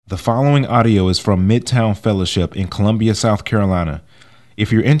The following audio is from Midtown Fellowship in Columbia, South Carolina. If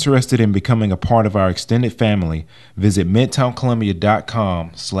you're interested in becoming a part of our extended family, visit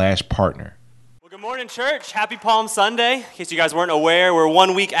midtowncolumbia.com/partner. Well, good morning, church. Happy Palm Sunday. In case you guys weren't aware, we're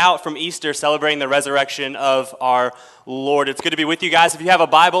 1 week out from Easter, celebrating the resurrection of our Lord. It's good to be with you guys. If you have a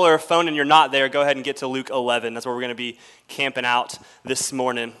Bible or a phone and you're not there, go ahead and get to Luke 11. That's where we're going to be camping out this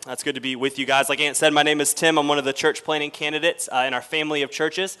morning. That's good to be with you guys. Like Ant said, my name is Tim. I'm one of the church planning candidates in our family of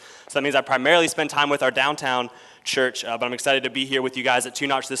churches. So that means I primarily spend time with our downtown church, but I'm excited to be here with you guys at 2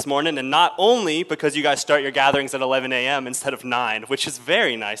 Notch this morning, and not only because you guys start your gatherings at 11 a.m. instead of 9, which is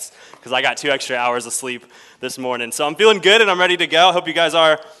very nice, because I got 2 extra hours of sleep this morning. So I'm feeling good, and I'm ready to go. I hope you guys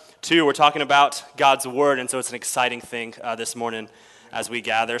are too. We're talking about God's Word, and so it's an exciting thing this morning as we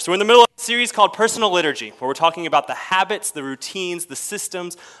gather. So we're in the middle of a series called Personal Liturgy, where we're talking about the habits, the routines, the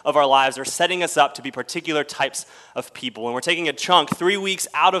systems of our lives are setting us up to be particular types of people. And we're taking a chunk, 3 weeks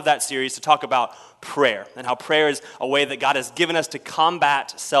out of that series, to talk about prayer, and how prayer is a way that God has given us to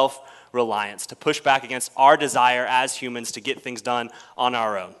combat self-reliance, to push back against our desire as humans to get things done on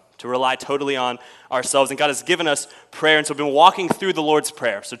our own, to rely totally on ourselves. And God has given us prayer, and so we've been walking through the Lord's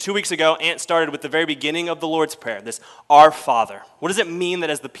Prayer. So 2 weeks ago, Ant started with the very beginning of the Lord's Prayer, this Our Father. What does it mean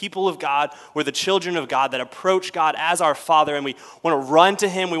that as the people of God, we're the children of God that approach God as our Father, and we want to run to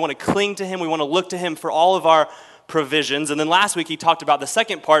Him, we want to cling to Him, we want to look to Him for all of our provisions? And then last week, he talked about the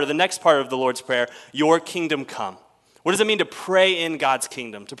second part of the next part of the Lord's Prayer, Your Kingdom Come. What does it mean to pray in God's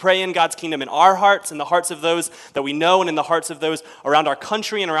kingdom? To pray in God's kingdom in our hearts, in the hearts of those that we know, and in the hearts of those around our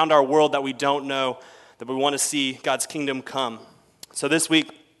country and around our world that we don't know, that we want to see God's kingdom come. So this week,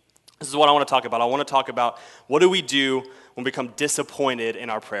 this is what I want to talk about. I want to talk about what do we do when we become disappointed in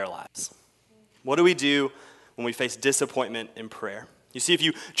our prayer lives? What do we do when we face disappointment in prayer? You see, if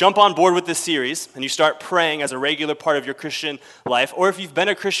you jump on board with this series and you start praying as a regular part of your Christian life, or if you've been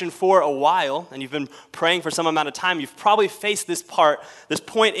a Christian for a while and you've been praying for some amount of time, you've probably faced this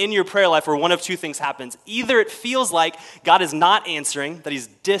point in your prayer life where one of two things happens. Either it feels like God is not answering, that He's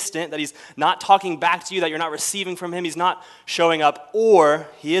distant, that He's not talking back to you, that you're not receiving from Him, He's not showing up, or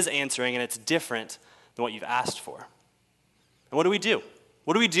He is answering and it's different than what you've asked for. And what do we do?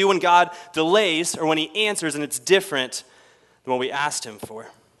 What do we do when God delays or when He answers and it's different than what we asked Him for?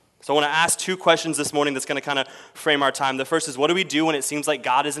 So I want to ask 2 questions this morning that's going to kind of frame our time. The first is, what do we do when it seems like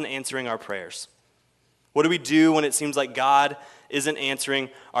God isn't answering our prayers? What do we do when it seems like God isn't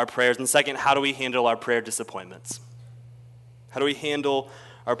answering our prayers? And second, how do we handle our prayer disappointments? How do we handle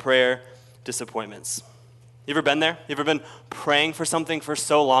our prayer disappointments? You ever been there? You ever been praying for something for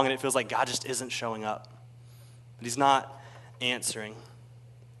so long and it feels like God just isn't showing up? But He's not answering.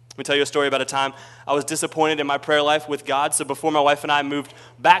 Let me tell you a story about a time I was disappointed in my prayer life with God. So before my wife and I moved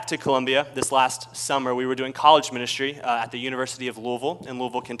back to Columbia this last summer, we were doing college ministry at the University of Louisville in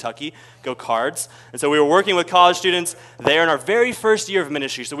Louisville, Kentucky. Go Cards. And so we were working with college students there in our very first year of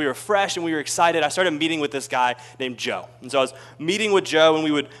ministry. So we were fresh and we were excited. I started meeting with this guy named Joe. And so I was meeting with Joe, and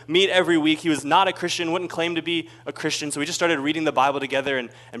we would meet every week. He was not a Christian, wouldn't claim to be a Christian. So we just started reading the Bible together and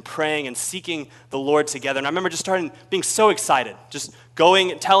praying and seeking the Lord together. And I remember just starting being so excited, just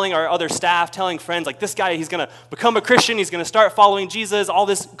going, telling our other staff, telling friends, like, this guy, he's going to become a Christian, he's going to start following Jesus, all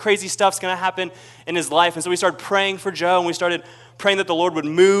this crazy stuff's going to happen in his life. And so we started praying for Joe, and we started praying that the Lord would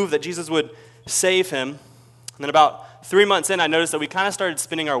move, that Jesus would save him. And then about 3 months in, I noticed that we kind of started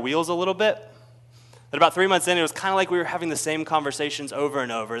spinning our wheels a little bit. That about 3 months in, it was kind of like we were having the same conversations over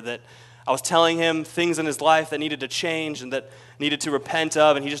and over, that I was telling him things in his life that needed to change and that needed to repent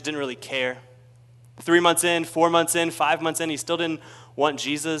of, and he just didn't really care. 3 months in, 4 months in, 5 months in, he still didn't want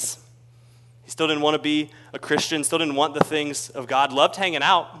Jesus. He still didn't want to be a Christian, still didn't want the things of God, loved hanging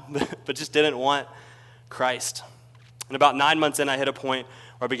out, but just didn't want Christ. And about 9 months in, I hit a point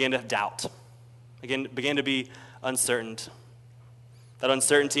where I began to doubt. Began to be uncertain. That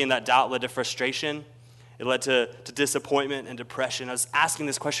uncertainty and that doubt led to frustration. It led to disappointment and depression. I was asking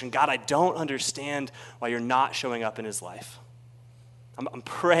this question, God, I don't understand why you're not showing up in his life. I'm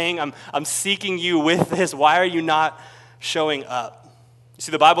praying, I'm seeking you with this. Why are you not showing up? You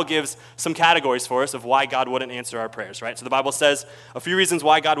see, the Bible gives some categories for us of why God wouldn't answer our prayers, right? So the Bible says a few reasons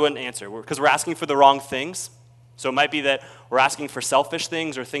why God wouldn't answer. Because we're asking for the wrong things. So it might be that we're asking for selfish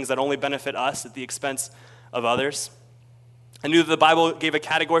things or things that only benefit us at the expense of others. I knew that the Bible gave a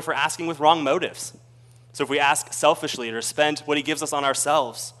category for asking with wrong motives. So if we ask selfishly or spend what he gives us on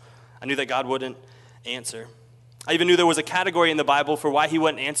ourselves, I knew that God wouldn't answer. I even knew there was a category in the Bible for why he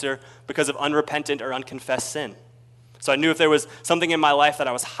wouldn't answer because of unrepentant or unconfessed sin. So I knew if there was something in my life that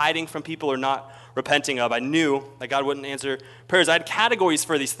I was hiding from people or not repenting of, I knew that God wouldn't answer prayers. I had categories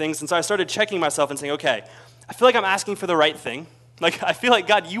for these things, and so I started checking myself and saying, okay, I feel like I'm asking for the right thing. Like, I feel like,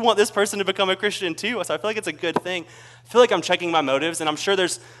 God, you want this person to become a Christian too, so I feel like it's a good thing. I feel like I'm checking my motives, and I'm sure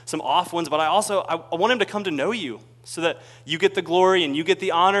there's some off ones, but I want him to come to know you so that you get the glory and you get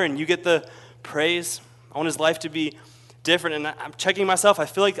the honor and you get the praise. I want his life to be different, and I'm checking myself. I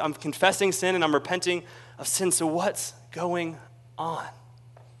feel like I'm confessing sin and I'm repenting of sin, so what's going on?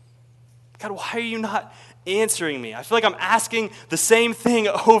 God, why are you not answering me? I feel like I'm asking the same thing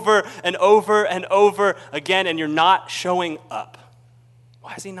over and over and over again, and you're not showing up.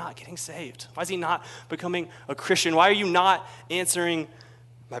 Why is he not getting saved? Why is he not becoming a Christian? Why are you not answering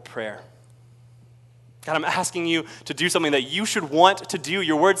my prayer? God, I'm asking you to do something that you should want to do.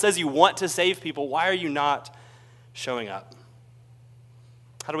 Your word says you want to save people. Why are you not showing up?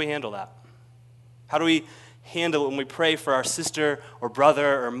 How do we handle that? How do we handle it when we pray for our sister or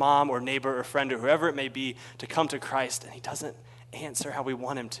brother or mom or neighbor or friend or whoever it may be to come to Christ and he doesn't answer how we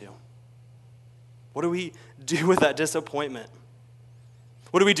want him to? What do we do with that disappointment?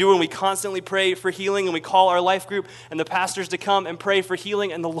 What do we do when we constantly pray for healing and we call our life group and the pastors to come and pray for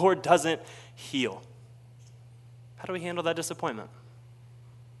healing and the Lord doesn't heal? How do we handle that disappointment?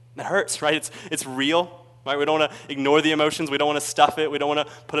 It hurts, right? It's real, right? We don't want to ignore the emotions. We don't want to stuff it. We don't want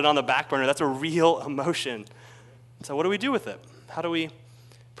to put it on the back burner. That's a real emotion. So what do we do with it? How do we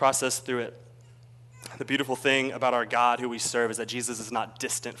process through it? The beautiful thing about our God who we serve is that Jesus is not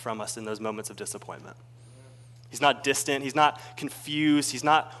distant from us in those moments of disappointment. He's not distant. He's not confused. He's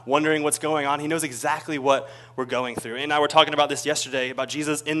not wondering what's going on. He knows exactly what we're going through. And I were talking about this yesterday, about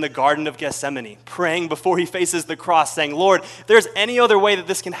Jesus in the Garden of Gethsemane, praying before he faces the cross, saying, Lord, if there's any other way that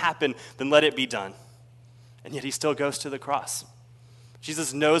this can happen, then let it be done. And yet he still goes to the cross.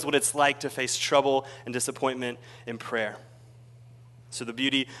 Jesus knows what it's like to face trouble and disappointment in prayer. So the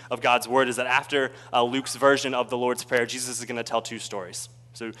beauty of God's word is that after Luke's version of the Lord's Prayer, Jesus is going to tell two stories.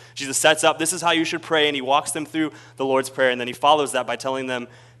 So Jesus sets up, this is how you should pray, and he walks them through the Lord's Prayer, and then he follows that by telling them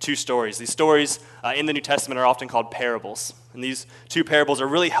two stories. These stories in the New Testament are often called parables, and these two parables are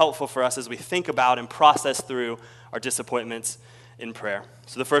really helpful for us as we think about and process through our disappointments in prayer.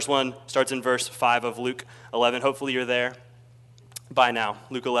 So the first one starts in verse 5 of Luke 11. Hopefully you're there by now.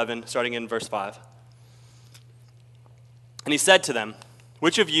 Luke 11, starting in verse 5. And he said to them,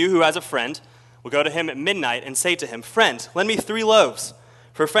 which of you who has a friend will go to him at midnight and say to him, friend, lend me 3 loaves?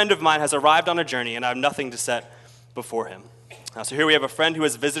 For a friend of mine has arrived on a journey, and I have nothing to set before him. So here we have a friend who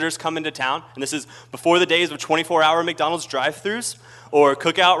has visitors come into town, and this is before the days of 24-hour McDonald's drive-thrus or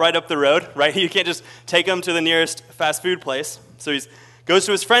cookout right up the road, right? You can't just take them to the nearest fast food place. So he goes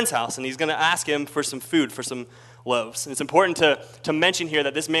to his friend's house, and he's going to ask him for some food, for some loaves. And it's important to mention here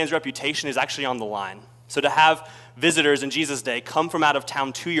that this man's reputation is actually on the line. So to have visitors in Jesus' day come from out of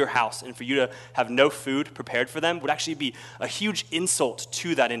town to your house and for you to have no food prepared for them would actually be a huge insult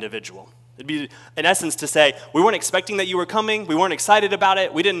to that individual. It'd be, in essence, to say, we weren't expecting that you were coming, we weren't excited about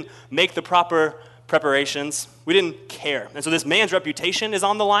it, we didn't make the proper preparations, we didn't care. And so this man's reputation is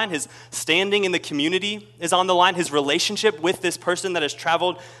on the line, his standing in the community is on the line, his relationship with this person that has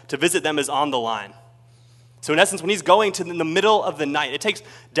traveled to visit them is on the line. So in essence, when he's going in the middle of the night, it takes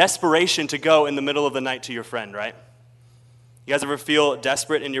desperation to go in the middle of the night to your friend, right? You guys ever feel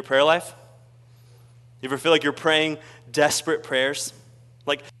desperate in your prayer life? You ever feel like you're praying desperate prayers?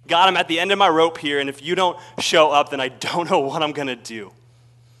 Like, God, I'm at the end of my rope here, and if you don't show up, then I don't know what I'm going to do.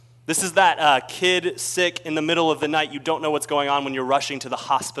 This is that kid sick in the middle of the night, you don't know what's going on when you're rushing to the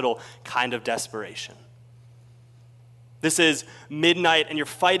hospital kind of desperation. This is midnight, and you're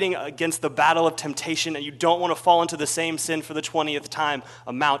fighting against the battle of temptation, and you don't want to fall into the same sin for the 20th time,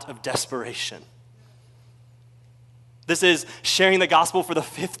 amount of desperation. This is sharing the gospel for the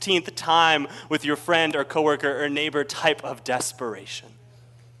 15th time with your friend or coworker or neighbor type of desperation.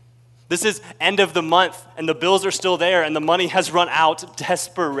 This is end of the month, and the bills are still there, and the money has run out,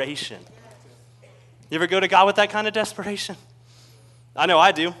 desperation. You ever go to God with that kind of desperation? I know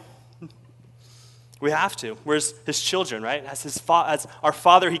I do. We have to. We're his children, right? As our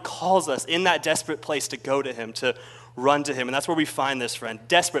Father, he calls us in that desperate place to go to him, to run to him. And that's where we find this friend.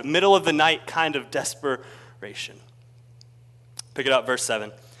 Desperate, middle of the night kind of desperation. Pick it up, verse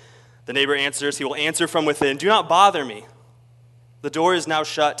 7. The neighbor answers, he will answer from within, do not bother me. The door is now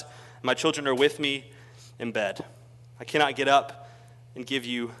shut, and my children are with me in bed. I cannot get up and give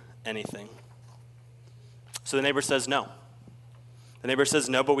you anything. So the neighbor says no. The neighbor says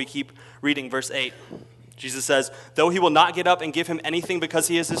no, but we keep reading verse 8. Jesus says, though he will not get up and give him anything because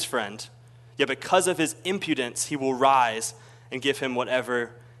he is his friend, yet because of his impudence he will rise and give him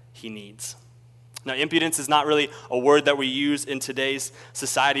whatever he needs. Now, impudence is not really a word that we use in today's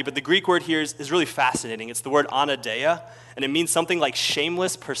society, but the Greek word here is really fascinating. It's the word anadeia, and it means something like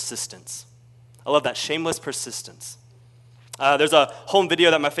shameless persistence. I love that, shameless persistence. There's a home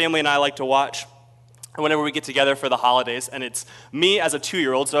video that my family and I like to watch whenever we get together for the holidays, and it's me as a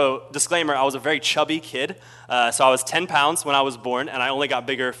 2-year-old. So disclaimer, I was a very chubby kid. So I was 10 pounds when I was born, and I only got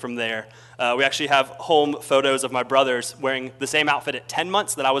bigger from there. We actually have home photos of my brothers wearing the same outfit at 10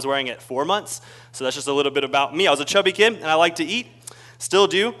 months that I was wearing at 4 months. So that's just a little bit about me. I was a chubby kid, and I like to eat. Still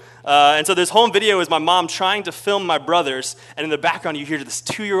do. And so this home video is my mom trying to film my brothers, and in the background you hear this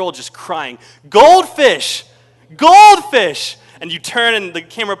 2-year-old just crying, "Goldfish! Goldfish!" And you turn and the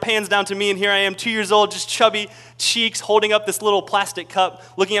camera pans down to me, and here I am, 2 years old, just chubby cheeks, holding up this little plastic cup,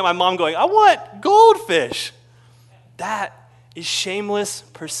 looking at my mom going, "I want goldfish." That is shameless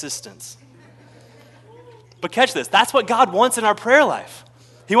persistence. But catch this, that's what God wants in our prayer life.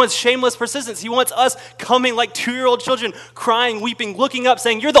 He wants shameless persistence. He wants us coming like 2-year-old children, crying, weeping, looking up,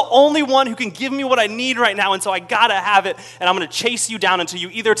 saying, "You're the only one who can give me what I need right now, and so I gotta have it, and I'm gonna chase you down until you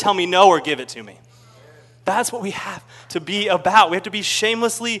either tell me no or give it to me." That's what we have to be about. We have to be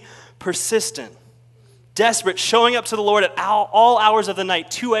shamelessly persistent, desperate, showing up to the Lord at all hours of the night,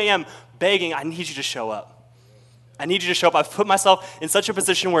 2 a.m., begging, "I need you to show up. I need you to show up. I've put myself in such a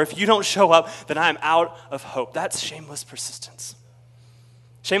position where if you don't show up, then I am out of hope." That's shameless persistence.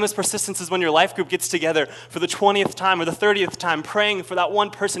 Shameless persistence is when your life group gets together for the 20th time or the 30th time, praying for that one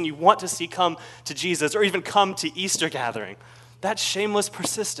person you want to see come to Jesus or even come to Easter gathering. That's shameless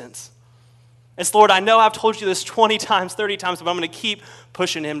persistence. It's, "Lord, I know I've told you this 20 times, 30 times, but I'm going to keep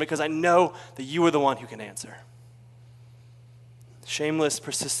pushing him because I know that you are the one who can answer." Shameless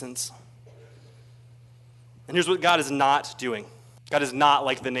persistence. And here's what God is not doing. God is not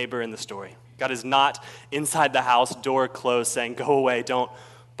like the neighbor in the story. God is not inside the house, door closed, saying, "Go away, don't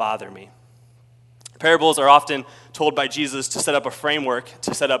bother me." Parables are often told by Jesus to set up a framework,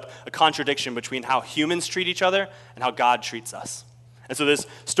 to set up a contradiction between how humans treat each other and how God treats us. And so this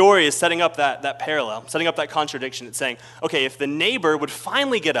story is setting up that parallel, setting up that contradiction. It's saying, okay, if the neighbor would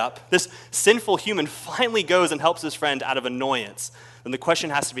finally get up, this sinful human finally goes and helps his friend out of annoyance, then the question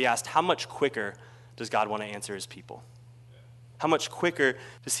has to be asked, how much quicker does God want to answer his people? How much quicker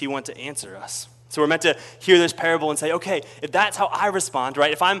does he want to answer us? So we're meant to hear this parable and say, okay, if that's how I respond,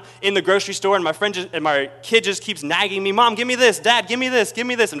 right? If I'm in the grocery store and my kid just keeps nagging me, "Mom, give me this, Dad, give me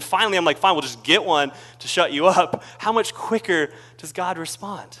this," and finally I'm like, "Fine, we'll just get one to shut you up." How much quicker does God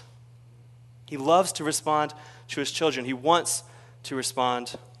respond? He loves to respond to his children. He wants to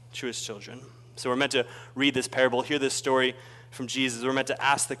respond to his children. So we're meant to read this parable, hear this story from Jesus. We're meant to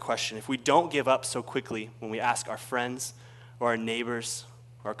ask the question, if we don't give up so quickly when we ask our friends or our neighbors,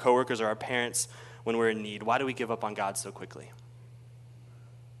 or our coworkers, or our parents when we're in need, why do we give up on God so quickly?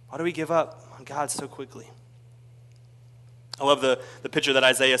 Why do we give up on God so quickly? I love the picture that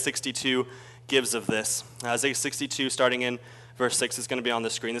Isaiah 62 gives of this. Isaiah 62, starting in verse 6, is going to be on the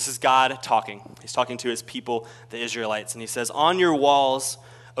screen. This is God talking. He's talking to his people, the Israelites, and he says, "On your walls,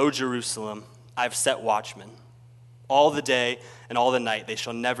 O Jerusalem, I've set watchmen. All the day and all the night they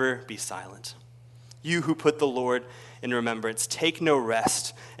shall never be silent. You who put the Lord in remembrance, take no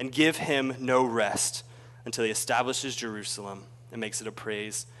rest and give him no rest until he establishes Jerusalem and makes it a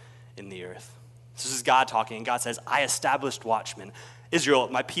praise in the earth." This is God talking, and God says, "I established watchmen. Israel,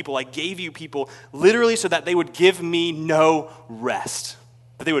 my people, I gave you people literally so that they would give me no rest.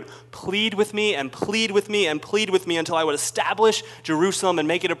 That they would plead with me and plead with me and plead with me until I would establish Jerusalem and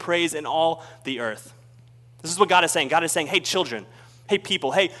make it a praise in all the earth." This is what God is saying. God is saying, hey, children, hey,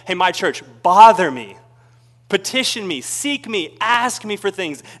 people, hey, my church, bother me. Petition me, seek me, ask me for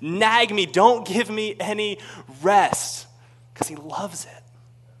things, nag me, don't give me any rest. Because he loves it.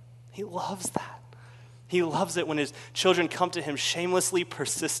 He loves that. He loves it when his children come to him shamelessly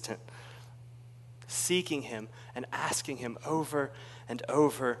persistent, seeking him and asking him over and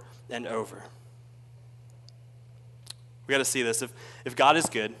over and over. We got to see this. If God is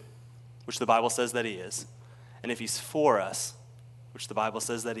good, which the Bible says that he is, and if he's for us, which the Bible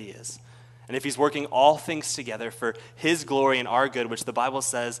says that he is, and if he's working all things together for his glory and our good, which the Bible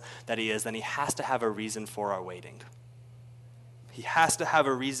says that he is, then he has to have a reason for our waiting. He has to have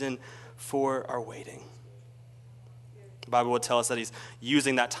a reason for our waiting. The Bible would tell us that he's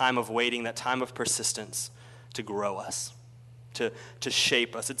using that time of waiting, that time of persistence, to grow us, to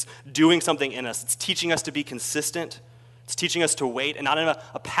shape us. It's doing something in us. It's teaching us to be consistent. It's teaching us to wait, and not in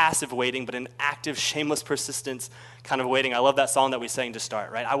a passive waiting, but an active, shameless persistence kind of waiting. I love that song that we sang to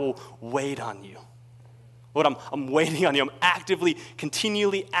start, right? I will wait on you. Lord, I'm waiting on you. I'm actively,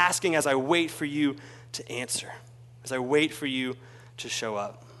 continually asking as I wait for you to answer, as I wait for you to show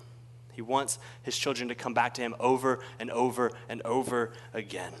up. He wants his children to come back to him over and over and over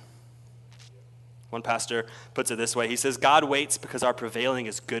again. One pastor puts it this way. He says, God waits because our prevailing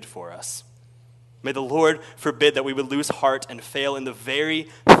is good for us. May the Lord forbid that we would lose heart and fail in the very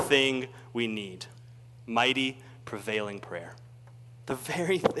thing we need. Mighty, prevailing prayer. The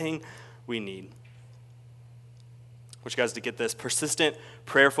very thing we need. I want you guys to get this. Persistent,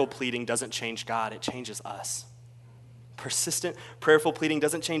 prayerful pleading doesn't change God. It changes us. Persistent, prayerful pleading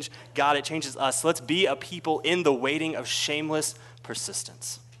doesn't change God. It changes us. So let's be a people in the waiting of shameless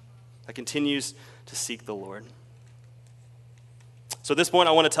persistence that continues to seek the Lord. So at this point,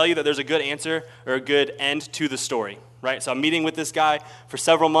 I want to tell you that there's a good answer or a good end to the story, right? So I'm meeting with this guy for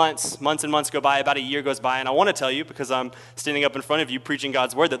several months and months go by, about a year goes by, and I want to tell you, because I'm standing up in front of you preaching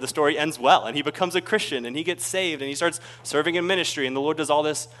God's word, that the story ends well, and he becomes a Christian, and he gets saved, and he starts serving in ministry, and the Lord does all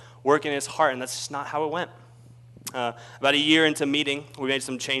this work in his heart, and that's just not how it went. About a year into meeting, we made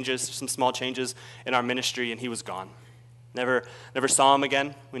some small changes in our ministry, and he was gone. Never saw him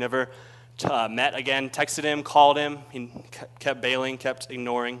again. We never met again, texted him, called him. He kept bailing, kept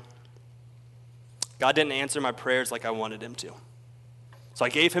ignoring. God didn't answer my prayers like I wanted him to. So I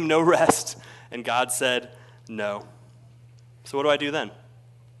gave him no rest, and God said no. So what do I do then?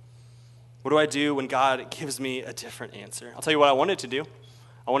 What do I do when God gives me a different answer? I'll tell you what I wanted to do.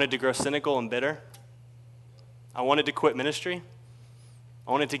 I wanted to grow cynical and bitter. I wanted to quit ministry.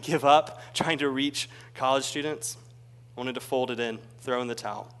 I wanted to give up trying to reach college students. I wanted to fold it in, throw in the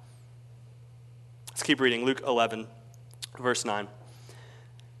towel. Let's keep reading. Luke 11, verse 9.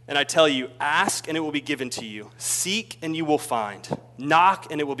 And I tell you, ask and it will be given to you. Seek and you will find. Knock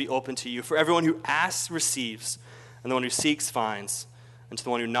and it will be open to you. For everyone who asks receives, and the one who seeks finds, and to the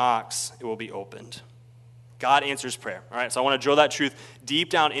one who knocks it will be opened. God answers prayer. All right, so I want to drill that truth deep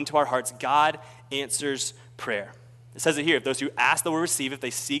down into our hearts. God answers prayer. It says it here, if those who ask, they will receive. If they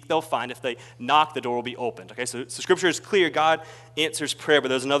seek, they'll find. If they knock, the door will be opened. Okay, so Scripture is clear. God answers prayer, but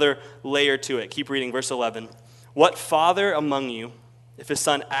there's another layer to it. Keep reading, verse 11. What father among you, if his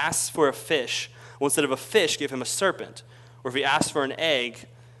son asks for a fish, will instead of a fish give him a serpent? Or if he asks for an egg,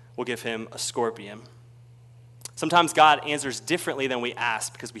 will give him a scorpion? Sometimes God answers differently than we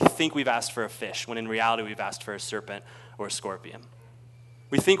ask because we think we've asked for a fish, when in reality we've asked for a serpent or a scorpion.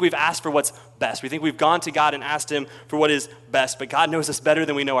 We think we've asked for what's best. We think we've gone to God and asked him for what is best, but God knows us better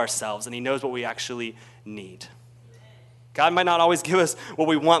than we know ourselves, and he knows what we actually need. God might not always give us what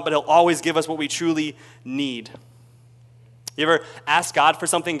we want, but he'll always give us what we truly need. You ever asked God for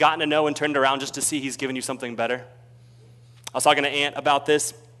something, gotten to know, and turned around just to see he's given you something better? I was talking to Ant about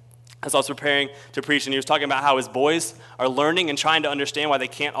this as I was preparing to preach, and he was talking about how his boys are learning and trying to understand why they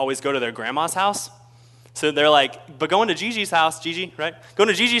can't always go to their grandma's house. So they're like, but going to Gigi's house, Gigi, right? Going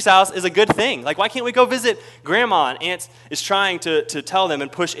to Gigi's house is a good thing. Like, why can't we go visit Grandma? And Ant is trying to tell them and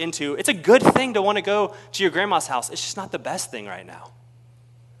push into, it's a good thing to want to go to your grandma's house. It's just not the best thing right now.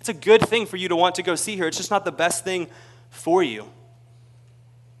 It's a good thing for you to want to go see her. It's just not the best thing for you.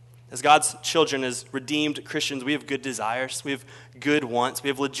 As God's children, as redeemed Christians, we have good desires. We have good wants. We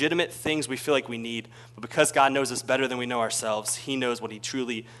have legitimate things we feel like we need. But because God knows us better than we know ourselves, he knows what he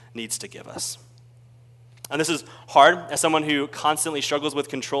truly needs to give us. And this is hard. As someone who constantly struggles with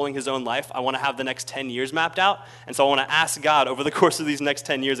controlling his own life, I want to have the next 10 years mapped out. And so I want to ask God over the course of these next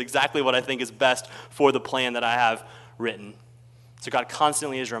 10 years exactly what I think is best for the plan that I have written. So God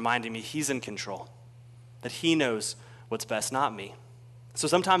constantly is reminding me he's in control, that he knows what's best, not me. So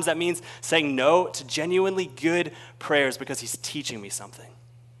sometimes that means saying no to genuinely good prayers because he's teaching me something.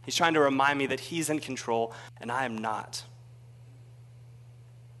 He's trying to remind me that he's in control and I am not.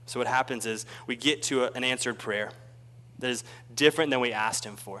 So what happens is we get to an answered prayer that is different than we asked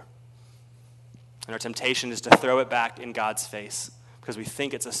him for. And our temptation is to throw it back in God's face because we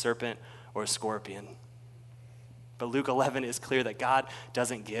think it's a serpent or a scorpion. But Luke 11 is clear that God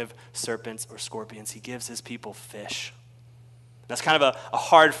doesn't give serpents or scorpions. He gives his people fish. That's kind of a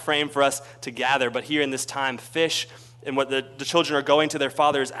hard frame for us to gather, but here in this time, fish and what the children are going to their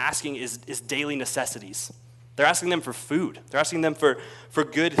father is asking is daily necessities. They're asking them for food. They're asking them for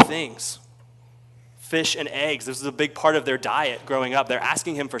good things. Fish and eggs, this is a big part of their diet growing up. They're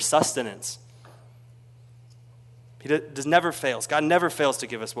asking him for sustenance. He never fails. God never fails to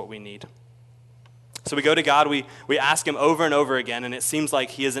give us what we need. So we go to God, we ask him over and over again, and it seems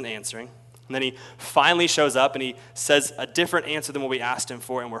like he isn't answering. And then he finally shows up and he says a different answer than what we asked him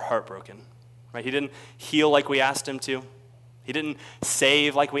for, and we're heartbroken. Right? He didn't heal like we asked him to. He didn't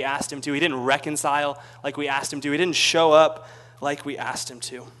save like we asked him to. He didn't reconcile like we asked him to. He didn't show up like we asked him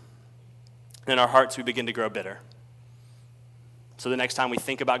to. And in our hearts, we begin to grow bitter. So the next time we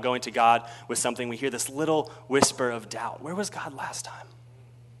think about going to God with something, we hear this little whisper of doubt. Where was God last time?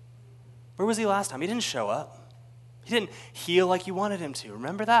 Where was he last time? He didn't show up. He didn't heal like you wanted him to.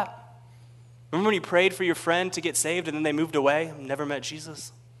 Remember that? Remember when you prayed for your friend to get saved and then they moved away and never met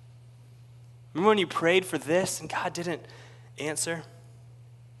Jesus? Remember when you prayed for this and God didn't answer?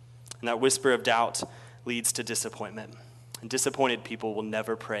 And that whisper of doubt leads to disappointment. And disappointed people will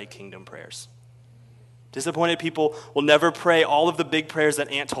never pray kingdom prayers. Disappointed people will never pray all of the big prayers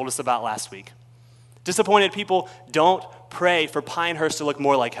that Ant told us about last week. Disappointed people don't pray for Pinehurst to look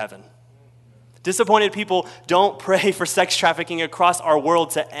more like heaven. Disappointed people don't pray for sex trafficking across our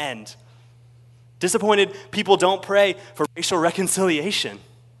world to end. Disappointed people don't pray for racial reconciliation.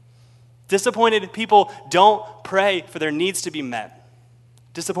 Disappointed people don't pray for their needs to be met.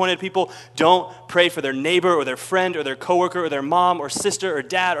 Disappointed people don't pray for their neighbor or their friend or their coworker or their mom or sister or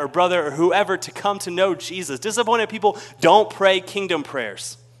dad or brother or whoever to come to know Jesus. Disappointed people don't pray kingdom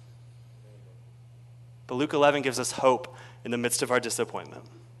prayers. But Luke 11 gives us hope in the midst of our disappointment.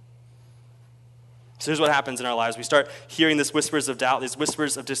 So here's what happens in our lives. We start hearing these whispers of doubt, these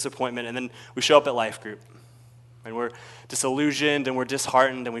whispers of disappointment, and then we show up at Life Group. And we're disillusioned and we're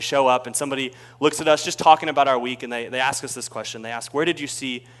disheartened, and we show up and somebody looks at us just talking about our week, and they ask us this question. They ask, where did you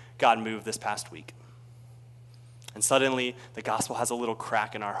see God move this past week? And suddenly the gospel has a little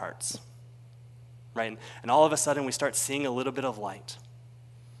crack in our hearts, right? And all of a sudden we start seeing a little bit of light.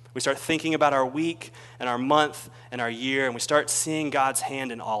 We start thinking about our week and our month and our year, and we start seeing God's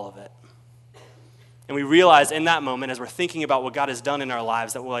hand in all of it. And we realize in that moment, as we're thinking about what God has done in our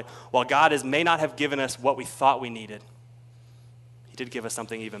lives, that we're like, while God may not have given us what we thought we needed, he did give us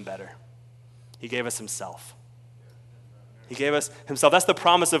something even better. He gave us himself. He gave us himself. That's the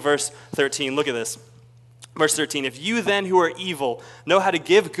promise of verse 13. Look at this. Verse 13, if you then who are evil know how to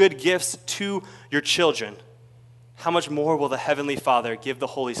give good gifts to your children, how much more will the Heavenly Father give the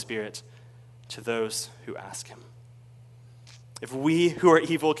Holy Spirit to those who ask him? If we who are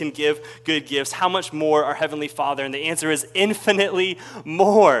evil can give good gifts, how much more our Heavenly Father? And the answer is infinitely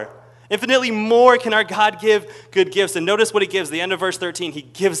more. Infinitely more can our God give good gifts. And notice what he gives. The end of verse 13, he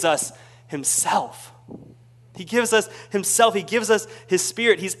gives us himself. He gives us himself. He gives us his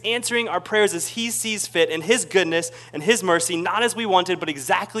Spirit. He's answering our prayers as he sees fit in his goodness and his mercy, not as we wanted, but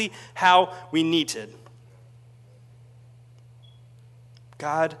exactly how we needed.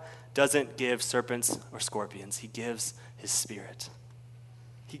 God doesn't give serpents or scorpions. He gives his Spirit.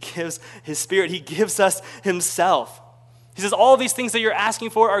 He gives his Spirit. He gives us himself. He says, all of these things that you're asking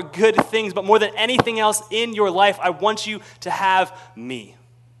for are good things, but more than anything else in your life, I want you to have me.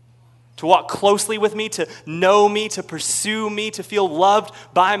 To walk closely with me, to know me, to pursue me, to feel loved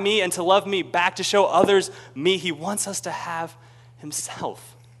by me, and to love me back, to show others me. He wants us to have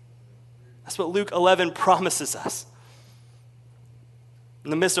himself. That's what Luke 11 promises us. In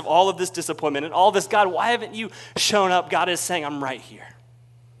the midst of all of this disappointment and all this, God, why haven't you shown up? God is saying, I'm right here.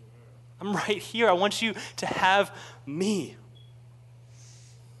 I'm right here. I want you to have me.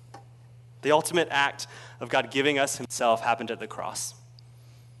 The ultimate act of God giving us himself happened at the cross.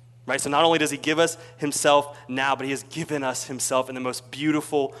 Right? So not only does he give us himself now, but he has given us himself in the most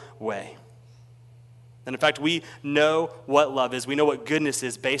beautiful way. And in fact, we know what love is. We know what goodness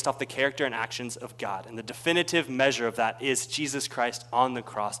is based off the character and actions of God. And the definitive measure of that is Jesus Christ on the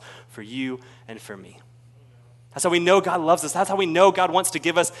cross for you and for me. That's how we know God loves us. That's how we know God wants to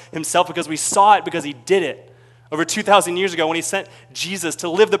give us himself, because we saw it, because he did it over 2,000 years ago when he sent Jesus to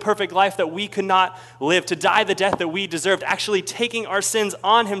live the perfect life that we could not live, to die the death that we deserved, actually taking our sins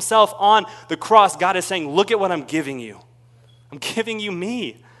on himself on the cross. God is saying, look at what I'm giving you. I'm giving you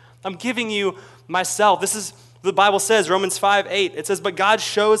me. I'm giving you myself. This is what the Bible says, Romans 5:8. It says, but God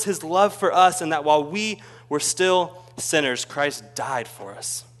shows his love for us in that while we were still sinners, Christ died for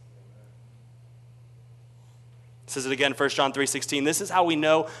us. It says it again, 1 John 3:16. This is how we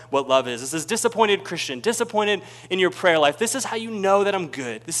know what love is. This is disappointed Christian, disappointed in your prayer life. This is how you know that I'm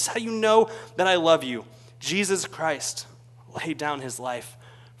good. This is how you know that I love you. Jesus Christ laid down his life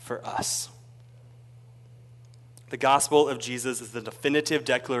for us. The gospel of Jesus is the definitive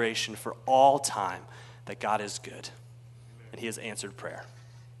declaration for all time that God is good and he has answered prayer.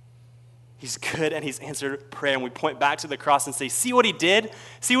 He's good and he's answered prayer. And we point back to the cross and say, see what he did?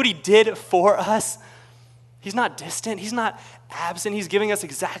 See what he did for us? He's not distant. He's not absent. He's giving us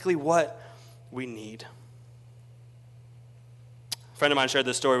exactly what we need. A friend of mine shared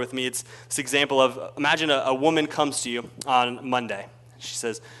this story with me. It's this example of, imagine a woman comes to you on Monday. She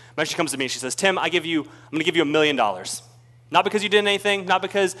says, she comes to me and she says, Tim, I'm going to give you $1 million. Not because you did anything, not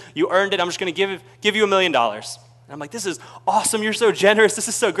because you earned it. I'm just going to give you $1 million. And I'm like, this is awesome. You're so generous. This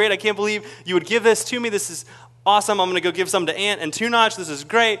is so great. I can't believe you would give this to me. This is awesome. I'm going to go give some to Ant and Two Notch. This is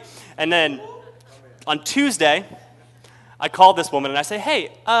great. And then on Tuesday, I called this woman and I say,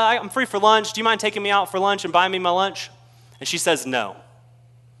 hey, I'm free for lunch. Do you mind taking me out for lunch and buying me my lunch? And she says no.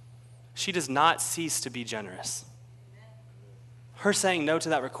 She does not cease to be generous. Her saying no to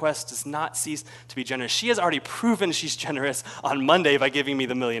that request does not cease to be generous. She has already proven she's generous on Monday by giving me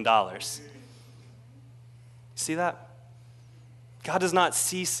the $1 million. See that? God does not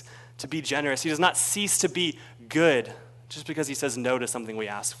cease to be generous. He does not cease to be good just because he says no to something we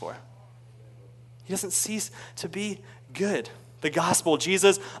ask for. He doesn't cease to be good. The gospel,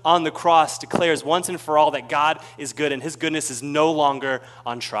 Jesus on the cross, declares once and for all that God is good and his goodness is no longer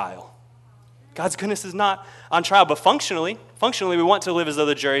on trial. God's goodness is not on trial, but functionally, we want to live as though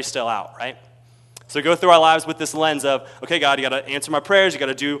the jury's still out, right? So go through our lives with this lens of, okay, God, you got to answer my prayers. You got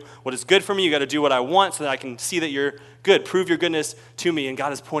to do what is good for me. You got to do what I want so that I can see that you're good. Prove your goodness to me. And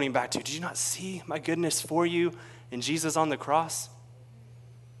God is pointing back to, did you not see my goodness for you in Jesus on the cross?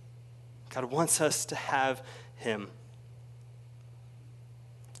 God wants us to have him.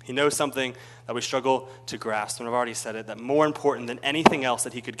 He knows something that we struggle to grasp, and I've already said it, that more important than anything else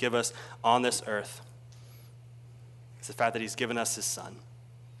that he could give us on this earth is the fact that he's given us his son.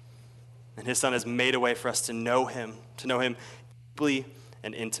 And his son has made a way for us to know him deeply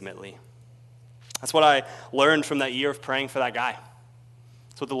and intimately. That's what I learned from that year of praying for that guy.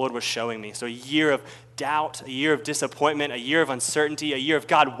 That's what the Lord was showing me. So a year of doubt, a year of disappointment, a year of uncertainty, a year of,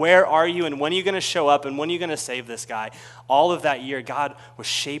 God, where are you and when are you going to show up and when are you going to save this guy? All of that year, God was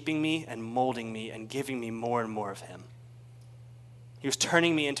shaping me and molding me and giving me more and more of him. He was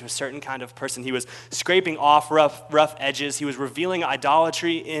turning me into a certain kind of person. He was scraping off rough edges. He was revealing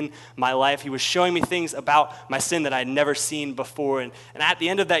idolatry in my life. He was showing me things about my sin that I had never seen before. And at the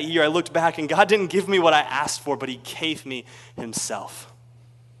end of that year, I looked back and God didn't give me what I asked for, but he gave me himself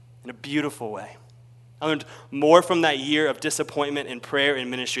in a beautiful way. I learned more from that year of disappointment in prayer and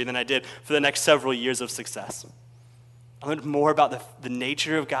ministry than I did for the next several years of success. I learned more about the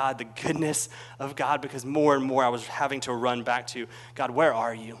nature of God, the goodness of God, because more and more I was having to run back to, God, where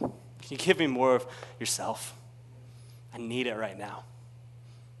are you? Can you give me more of yourself? I need it right now.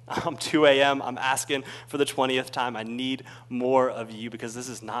 I'm 2 a.m. I'm asking for the 20th time. I need more of you because this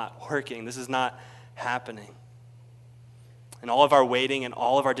is not working. This is not happening. And all of our waiting and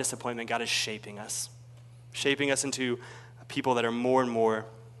all of our disappointment, God is shaping us into people that are more and more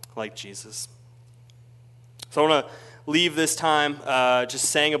like Jesus. So I want to leave this time just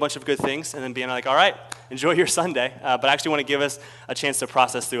saying a bunch of good things and then being like, all right, enjoy your Sunday. But I actually want to give us a chance to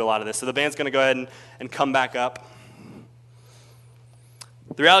process through a lot of this. So the band's going to go ahead and come back up.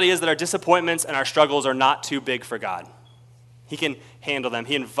 The reality is that our disappointments and our struggles are not too big for God. He can handle them.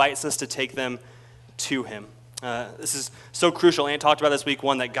 He invites us to take them to him. This is so crucial. Ant talked about this week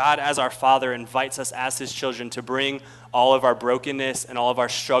one, that God as our Father invites us as his children to bring all of our brokenness and all of our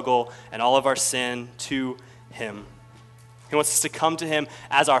struggle and all of our sin to him. He wants us to come to him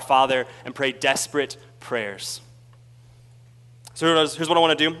as our Father and pray desperate prayers. So here's what I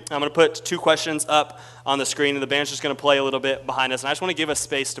want to do. I'm going to put 2 questions up on the screen, and the band's just going to play a little bit behind us. And I just want to give us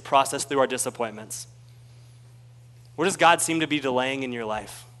space to process through our disappointments. Where does God seem to be delaying in your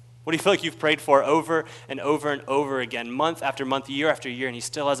life? What do you feel like you've prayed for over and over and over again, month after month, year after year, and he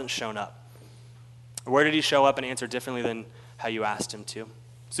still hasn't shown up? Or where did he show up and answer differently than how you asked him to?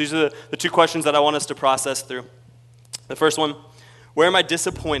 So these are the 2 questions that I want us to process through. The first one, where am I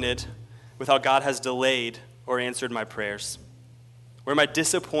disappointed with how God has delayed or answered my prayers? Where am I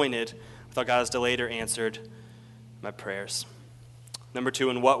disappointed with how God has delayed or answered my prayers? Number 2,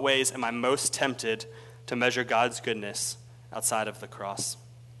 in what ways am I most tempted to measure God's goodness outside of the cross?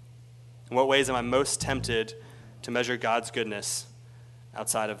 In what ways am I most tempted to measure God's goodness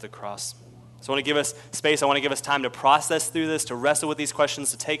outside of the cross? So I want to give us space. I want to give us time to process through this, to wrestle with these questions,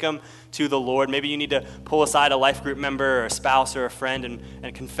 to take them to the Lord. Maybe you need to pull aside a life group member or a spouse or a friend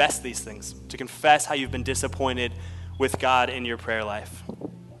and confess these things, to confess how you've been disappointed with God in your prayer life.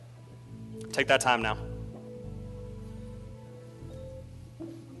 Take that time now.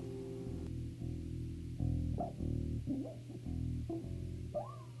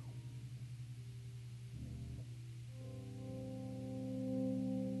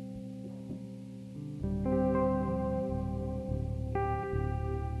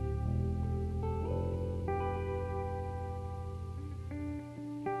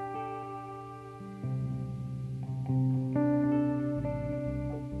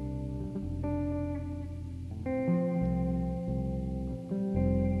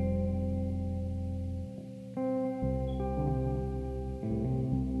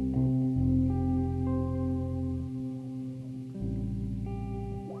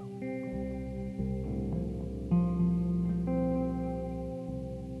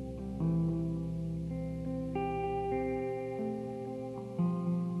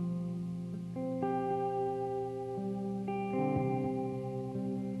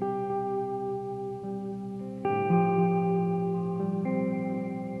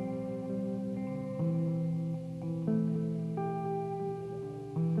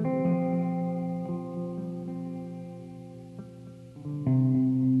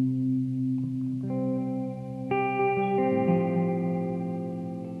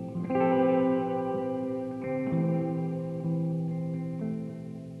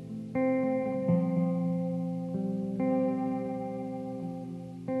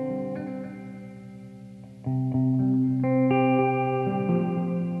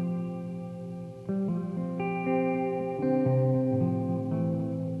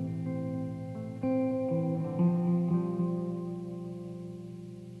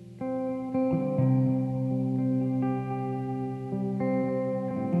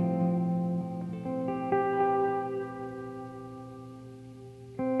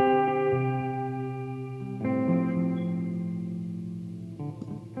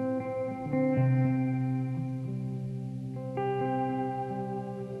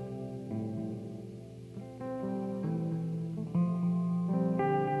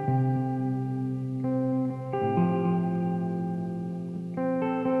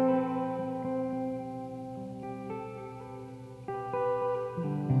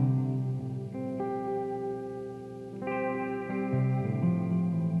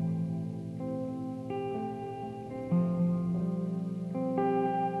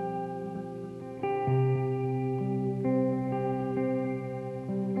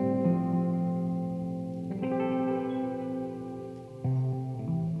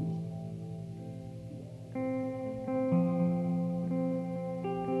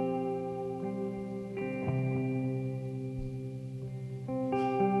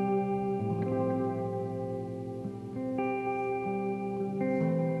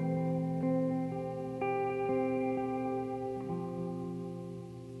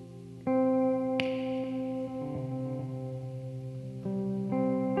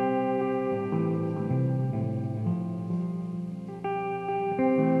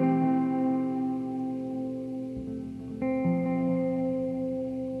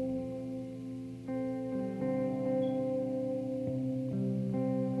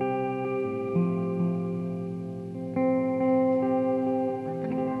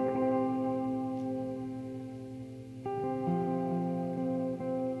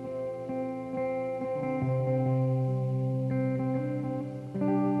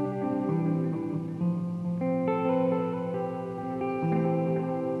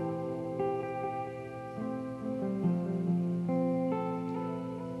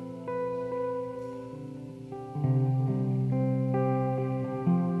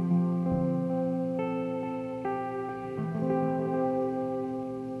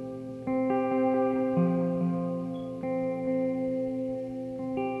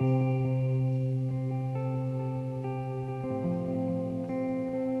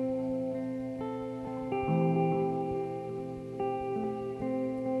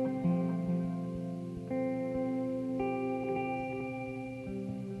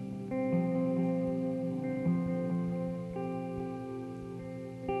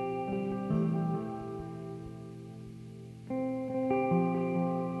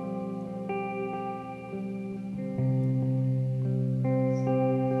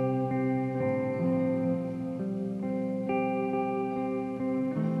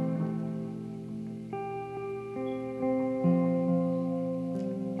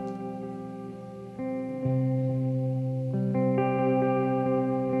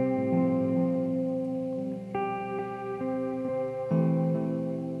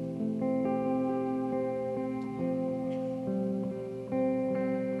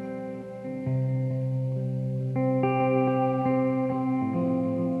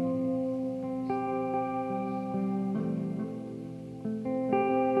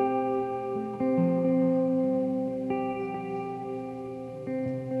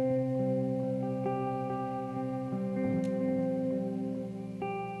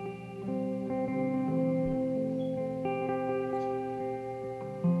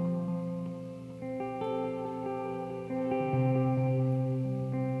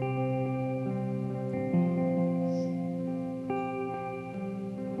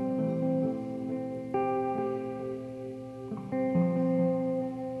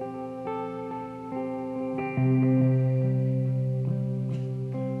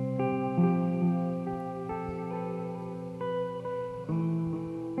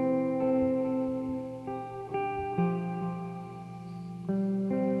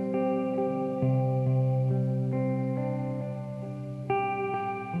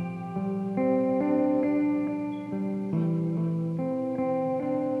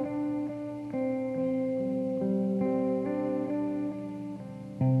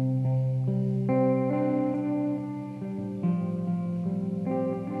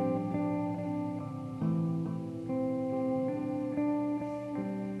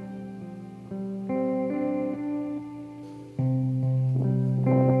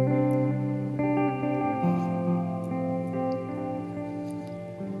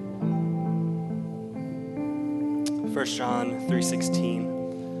 1 John 3:16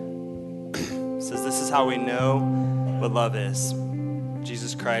 says, "This is how we know what love is.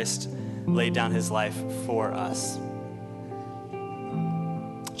 Jesus Christ laid down his life for us."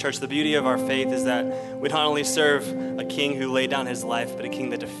 Church, the beauty of our faith is that we not only serve a king who laid down his life, but a king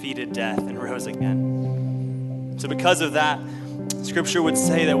that defeated death and rose again. So because of that, Scripture would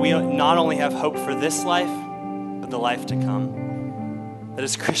say that we not only have hope for this life, but the life to come. That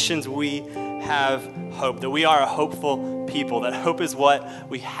as Christians, we have hope, that we are a hopeful people, that hope is what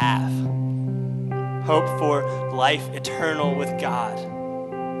we have. Hope for life eternal with God,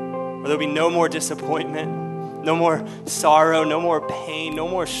 where there'll be no more disappointment, no more sorrow, no more pain, no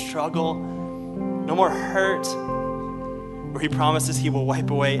more struggle, no more hurt, where he promises he will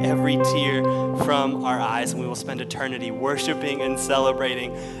wipe away every tear from our eyes, and we will spend eternity worshiping and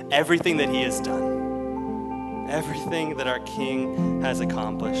celebrating everything that he has done, everything that our King has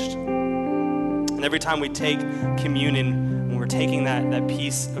accomplished. And every time we take communion, when we're taking that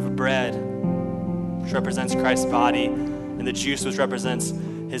piece of bread, which represents Christ's body, and the juice, which represents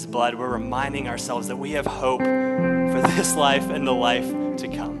his blood, we're reminding ourselves that we have hope for this life and the life to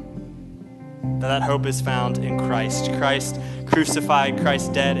come. That hope is found in Christ. Christ crucified,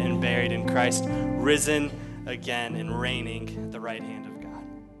 Christ dead and buried, and Christ risen again and reigning at the right hand of